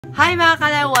Hi mga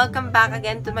kalay! Welcome back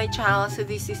again to my channel. So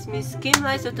this is Miss Kim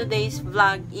Lai. So today's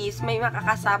vlog is may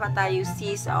makakasama tayo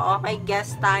sis. May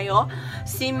guest tayo.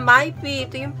 Si Maipi.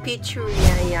 Ito yung picture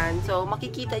niya yan. So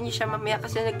makikita niyo siya mamaya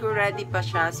kasi nag-ready pa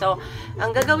siya. So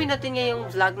ang gagawin natin ngayong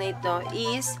vlog na ito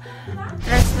is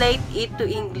translate it to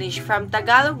English from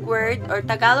Tagalog word or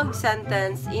Tagalog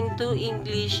sentence into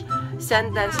English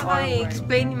sentence. Okay,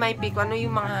 explain ni Maipi kung ano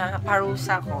yung mga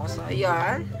parusa ko. So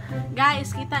ayan.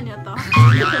 Guys, kita nyo to?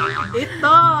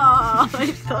 Ito!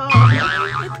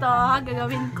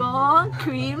 Gagawin ko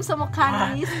cream sa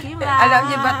mukha ni Kim Lai. Alam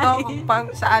niyo ba to?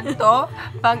 Pang saan to?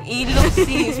 Pang ilong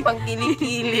sis, pang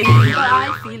kilikili.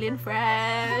 By Feeling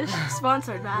Fresh.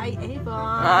 Sponsored by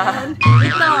Avon.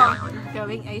 Ito,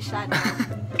 gawing eyeshadow.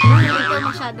 Ito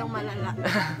masyadong malala.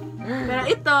 Pero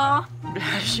ito,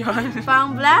 blush yun.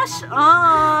 pang blush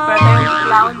on. Pero yung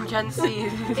clown dyan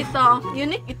sis. Ito,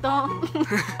 unique ito.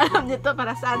 Alam niyo to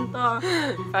para saan to?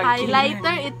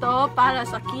 Highlighter ito para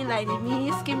sa kilay ni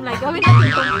Miss Kim Lai. Gawin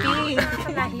natin itong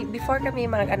pink. Before kami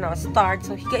start,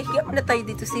 so higa-higa muna tayo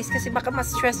dito sis kasi baka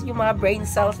ma-stress yung mga brain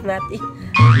cells natin.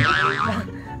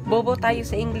 Bobo tayo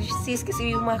sa English sis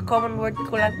kasi yung mga common word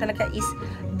ko lang talaga is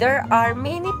there are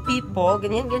many people,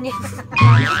 ganyan.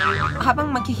 Habang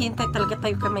maghihintay talaga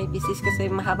tayo kay may sis kasi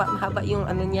mahaba yung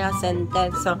ano niya,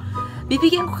 sentence. So,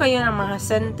 bibigyan ko kayo ng mga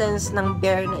sentence ng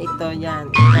bear na ito. Yan.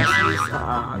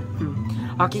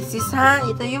 Okay sis ha,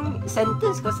 ito yung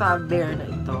sentence ko sa bear na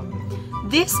ito.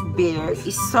 This bear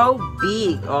is so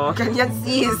big. Oh, ganyan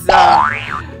sis.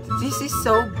 This is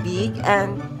so big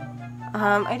and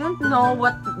I don't know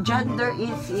what gender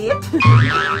is it,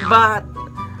 but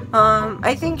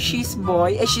I think she's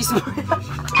boy. She's boy.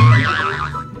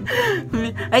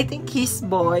 I think he's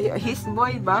boy. He's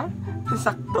boy ba?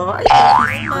 Sakto.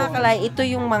 Mga kalay, ito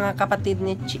yung mga kapatid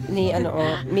ni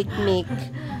Mikmik.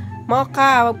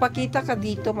 Mocha, magpakita ka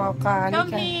dito, Mocha.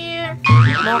 Come here.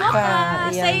 Mocha,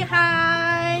 say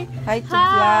hi. Hi to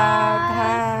vlog.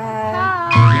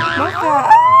 Hi.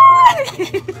 Mocha.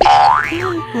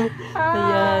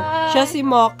 Ayan. Siya si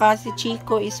Mocha, si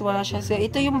Chico is wala siya. So,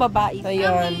 ito yung babae.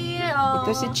 Ayan.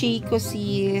 Ito si Chico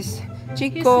sis.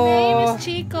 Chico. His name is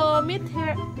Chico. Meet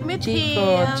him.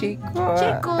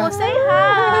 Chico. Say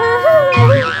hi.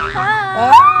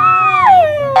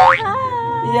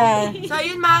 Yan. So,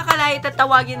 yun mga kalay,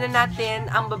 tatawagin na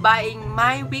natin ang babaeng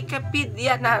may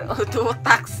Wikipedia na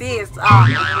taxis.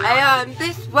 Ayun.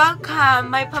 Please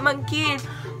welcome my pamangkin,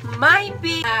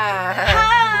 Maipi. Hi!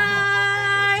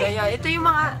 So, yan. Ito yung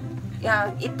mga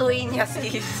ituin niya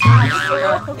sis.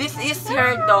 This is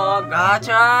her dog.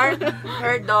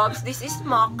 Her dogs. This is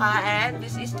Mocha and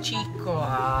this is Chico.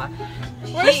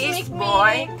 He is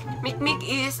boy. Mikmik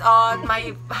is on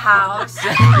my house.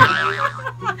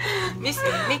 Miss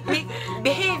Mikmik,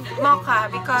 behave Mocha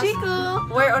because Chico,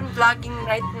 we're on vlogging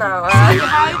right now. say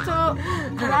hi to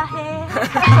Lahe.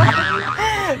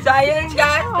 So ayun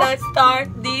guys, let's start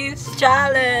this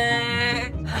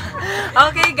challenge.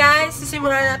 Okay guys,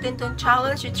 simulan natin tong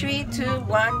challenge. 3, 2,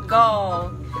 1,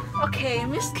 go! Okay,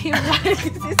 Miss Kim Lai,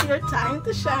 this is your time to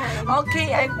shine.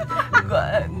 Okay,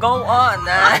 go on.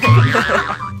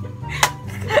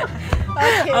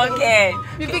 Okay.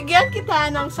 Bibigyan kita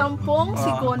ng 10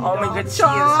 segundo. Oh my God,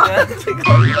 Segundo.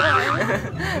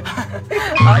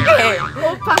 Okay.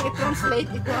 Upang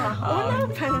i-translate ito. Una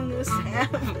pa ng news. Sige.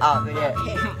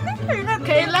 Okay.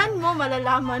 Kailan mo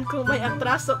malalaman kung may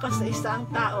atraso ka sa isang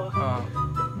tao?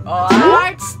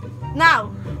 Starts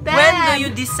now. When do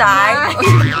you decide?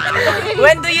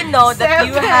 When do you know that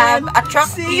you have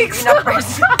attractive in a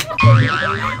person?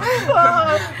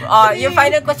 Yung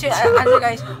final question, ano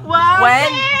guys?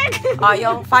 When?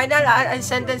 Yung final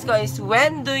sentence ko is,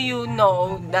 when do you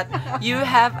know that you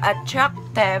have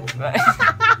attractive?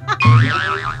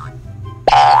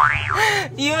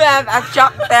 You have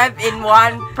attractive in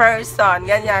one person.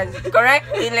 Ganyan. Correct?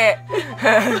 Dili.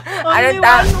 Only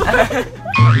one.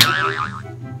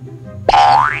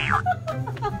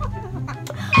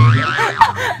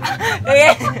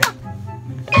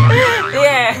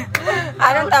 Yeah.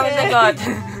 Anong tamang sagot?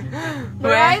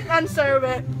 Right answer.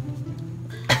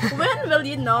 When will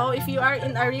you know if you are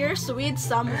in arrears with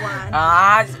someone?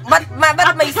 But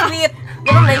may sweet?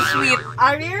 Ganun may sweet.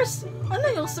 Arrears? Ano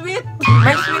yung sweet?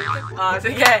 May sweet.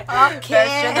 Sige. Okay.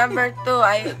 Question number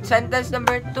 2. Sentence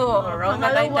number 2. Round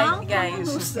na tayo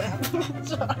guys.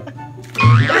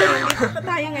 Dito pa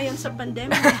tayo ngayon sa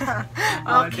pandemya.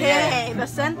 Okay. The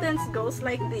sentence goes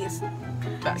like this.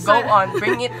 Go on.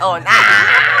 Bring it on.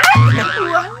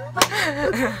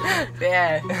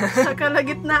 Yeah. Sa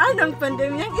kalagitnaan ng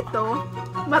pandemyang ito,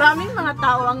 maraming mga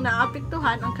tao ang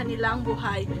naapektuhan ang kanilang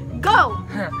buhay. Go!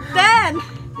 10,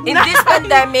 in this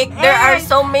pandemic, there are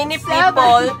so many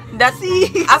people that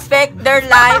affect their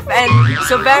life and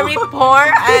so very poor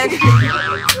and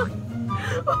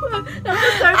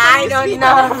I don't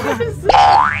know.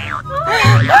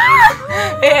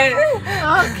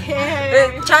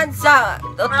 Okay. Chance,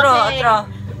 otro.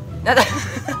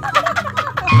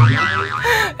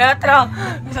 Otro.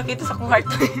 Sakit sa kong heart.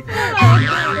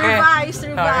 Revise.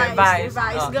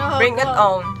 Go. Bring it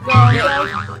on. Go.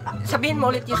 Sabihin mo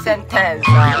ulit yung sentence.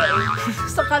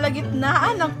 Sa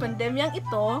kalagitnaan ng pandemyang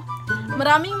ito,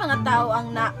 maraming mga tao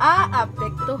ang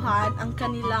naaapektuhan ang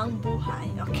kanilang buhay.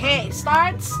 Okay,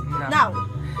 starts now.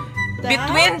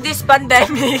 Between this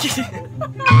pandemic,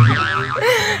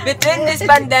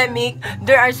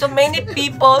 there are so many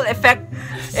people affect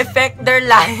their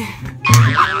life.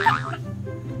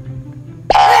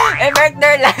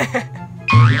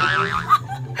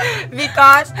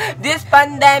 Because this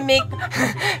pandemic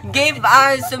gave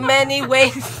us so many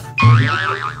ways.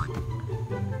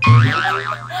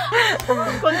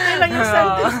 Kunti lang yung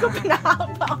sentence ko,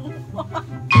 pinahapang mo.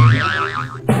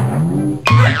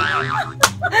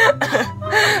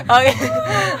 Okay.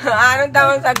 Anong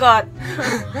tamang sagot?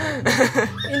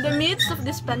 In the midst of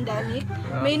this pandemic,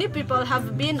 many people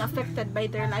have been affected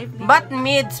by their livelihood. But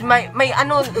midst, may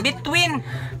ano, between.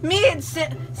 Midst,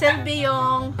 silbi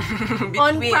yung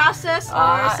on process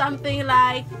or something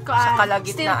like Sa still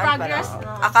kalagitnaan progress.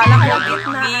 pala. Akala ko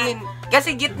between.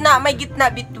 Kasi gitna, may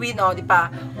gitna between, di ba?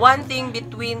 One thing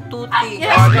between two things.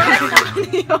 Yes,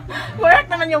 correct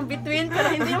naman yung between,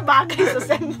 pero hindi yung bagay sa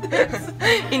sentence.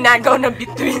 Inagaw na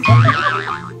between.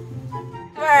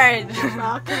 Word.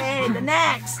 Okay, the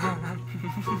next.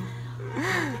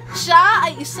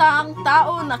 Siya ay isang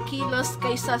tao na kilos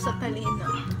kaysa sa talino.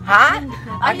 Ha?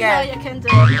 I know Again. you can do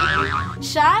it.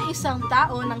 Siya ay isang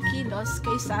tao ng kilos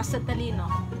kaysa sa talino.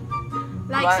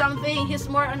 Like What? something, he's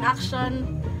more on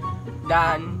action.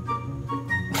 Dan.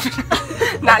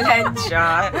 Knowledge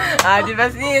siya. Di ba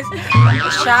sis?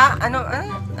 Siya, ano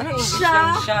English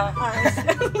lang siya?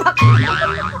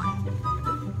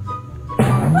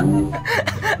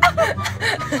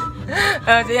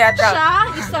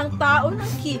 Siya isang tao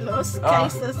ng kilos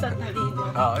kaysa sa talino.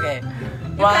 Oh, okay.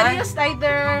 You can use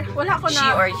either, wala ko na. She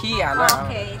or he, ano?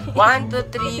 Okay. 1,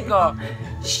 2, 3, go.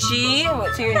 She,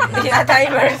 hindi na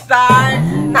timer start.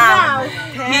 Now,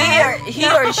 He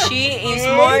or she is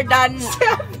more than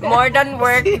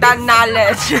work than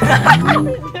knowledge.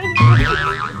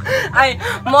 Ay,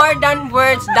 more than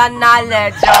words than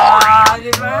knowledge.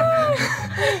 Di ba?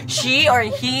 She or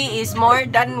he is more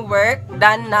than work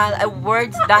than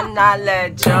words than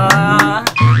knowledge.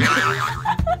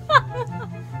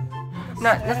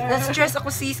 Na-stress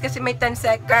ako sis kasi may 10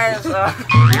 seconds.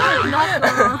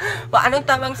 Anong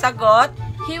tamang sagot?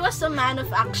 He was a man of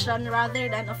action rather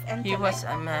than of intellect. He was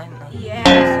a man.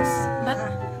 Yes. But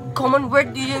common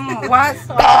word yung was.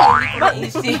 Hindi ko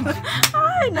maisip.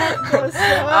 Ay, nako.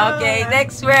 Okay,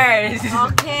 next word.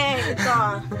 Okay, ito.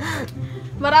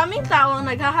 Maraming tao ang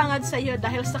naghahangad sa iyo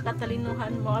dahil sa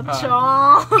katalinuhan mo.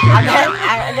 Chong!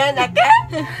 Again.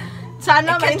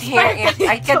 Sana I can't hear ma-inspire it.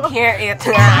 I can't hear it.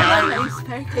 Sana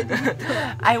ma-inspire ka dito.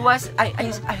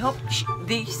 I hope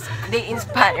they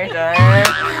inspired her.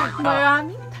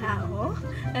 Maraming tao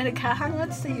na naghahangad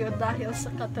sa iyo dahil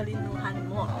sa katalinuhan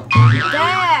mo.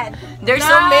 Then, There's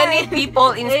so many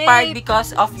people inspired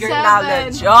because of your 7.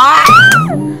 knowledge.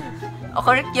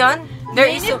 Correct yun? There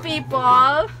is so many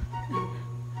people.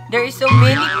 There is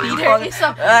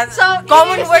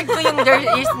Common word ko yung there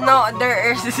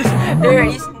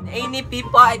is any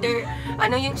people.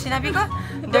 Ano yung sinabi ko?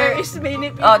 There is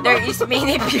many people. There is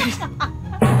many people.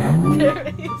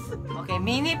 There is. Okay,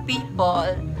 many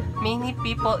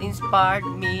people inspired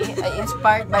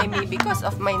by me because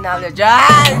of my knowledge.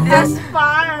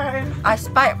 Aspire.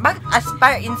 Bakit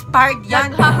aspire? Inspired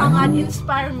yan. Naghahangad,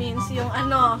 inspire means yung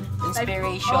ano.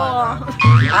 Inspiration.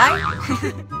 Ay? Ay?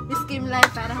 Miss Kim Lai,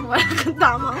 parang wala kang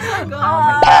tamang sagot. Oh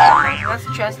my God.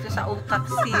 Na-stress na sa utak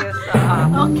sis.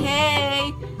 Okay.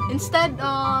 Instead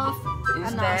of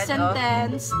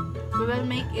sentence, we will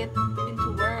make it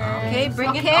into words. Okay,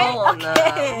 bring it on.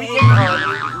 Okay. Bring it on.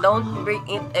 Don't bring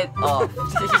it off.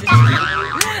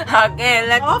 Okay,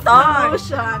 let's Off start. the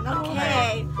motion.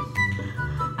 Okay.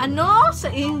 Ano sa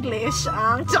English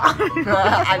ang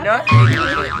Ano?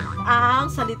 ang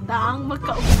salitang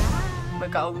magkaugnay?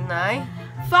 Magkaugnay?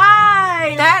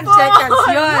 5, 10 seconds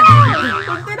yun.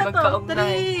 Kunti na to.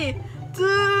 Magkaugnay.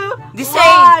 3, 2, The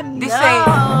same. 1. The same.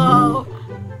 No.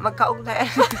 Magkaugnay.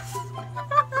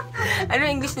 Ano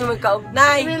English na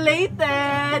magkaugnay?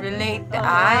 Related. Related.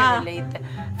 Ah. Related.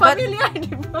 Familiar,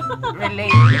 di ba?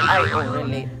 Relate. Ay,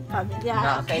 relate. Familiar.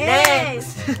 Okay,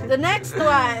 next. The next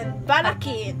one,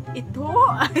 balakid. Ito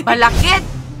ay... Balakid.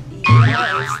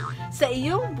 Yes. Sa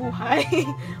iyong buhay,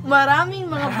 maraming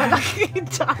mga balakid.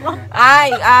 Charot.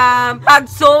 Ay,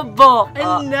 pagsubok.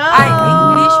 Oh, no. Ay,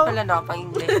 English pala no, pang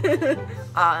English.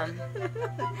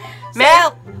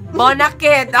 Milk.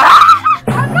 Bonakid.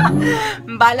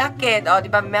 Balakid. O, di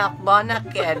ba milk,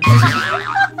 bonakid.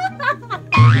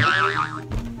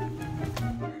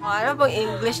 Ano bang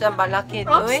English ng balakid?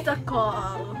 Obstacle.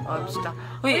 Obstacle.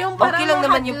 Uy, Yung okay lang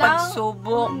naman yung hadlang.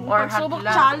 pagsubok or Pagsubok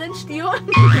hadlang. challenge yun.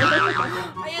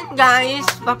 Ayun guys,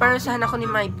 paparusahan ako ni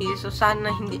Mypee. So sana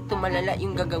hindi tumalala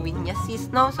yung gagawin niya sis,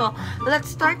 no? So let's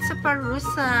start sa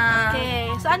parusa. Okay,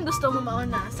 saan gusto mo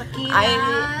mauna? Sa kilay?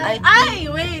 I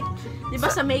Wait! Di ba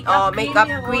sa makeup queen makeup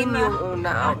yung queen una? yung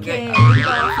una. Okay.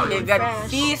 Okay, God, fresh.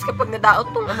 sis, kapag nadaot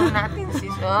tong ano natin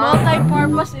sis. Oh.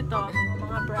 Multi-purpose ito.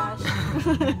 Mga brush.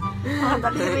 Mga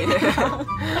daliri.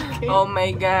 Okay. Oh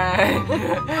my God.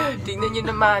 Tingnan nyo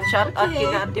naman. Shout out Okay.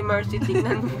 kina Ate Mercy.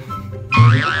 Tingnan mo.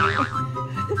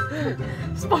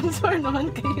 Sponsor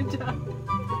naman kayo dyan.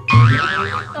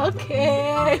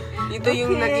 Okay. Ito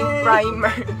yung naging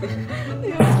primer.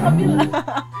 Yung sa kabila.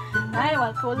 Ay,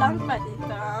 wal kulang pa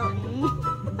dito. Okay.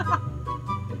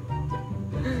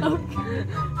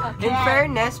 In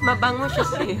fairness, mabango siya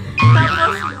sis.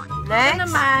 Tapos, Next. ito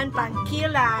naman,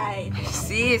 pangkilay.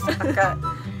 Sis,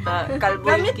 kalbo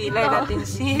yung Gamit kilay ito. natin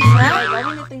sis. Ay,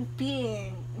 gawin itong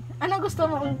pink. Ano gusto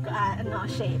mo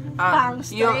shape? Pang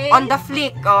straight? Yung on the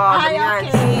flick. Oh, Ay, ganyan,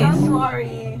 okay. sis. Don't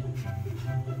worry.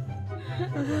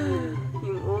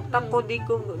 Yung utak ko, di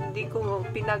ko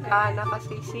pinag-ana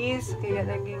kasi sis. Kaya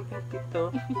naging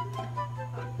ito.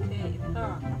 Okay, ito.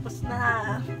 Tapos na.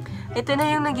 Ito na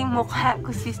yung naging mukha ko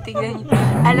sis. Tingnan niyo.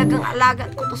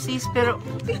 Alagang-alagat ko to sis. Pero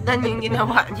tignan yung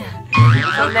ginawa niya.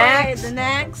 So Okay, next. the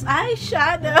next,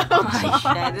 eyeshadow.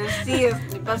 Eyeshadow sis.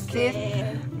 Di ba sis?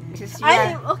 Okay. Sis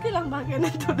Ay, yan. okay lang ba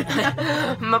ganito?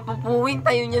 Mapupuwing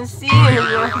tayo niyan sis.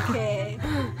 Okay.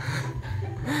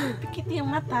 Pikit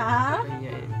yung mata.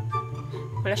 Ayan.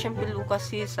 Wala siyang piluka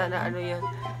sis. Sana ano yan.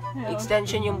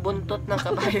 Extension yung buntot ng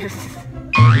kabayo.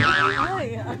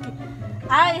 Ay, okay.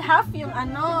 Ay, half yung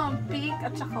pink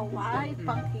at saka white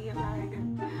pang kilay.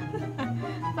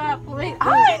 Wait.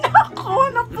 Ay, naku,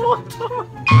 naputo.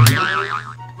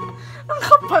 Ang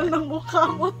kapal ng mukha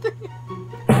mo, te.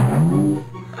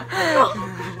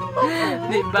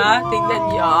 Diba? Tingnan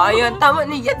niyo. Ayun, tama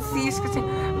ni yan sis. Kasi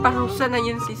parusa na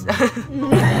yun sis. So,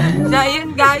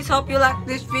 ayun guys. Hope you like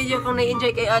this video. Kung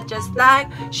na-enjoy kayo, just like,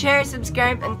 share,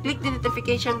 subscribe, and click the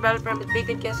notification bell para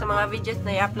updated kayo sa mga videos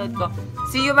na i-upload ko.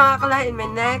 See you mga kalahi in my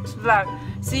next vlog.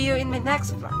 See you in my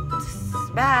next vlog.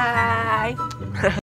 Bye!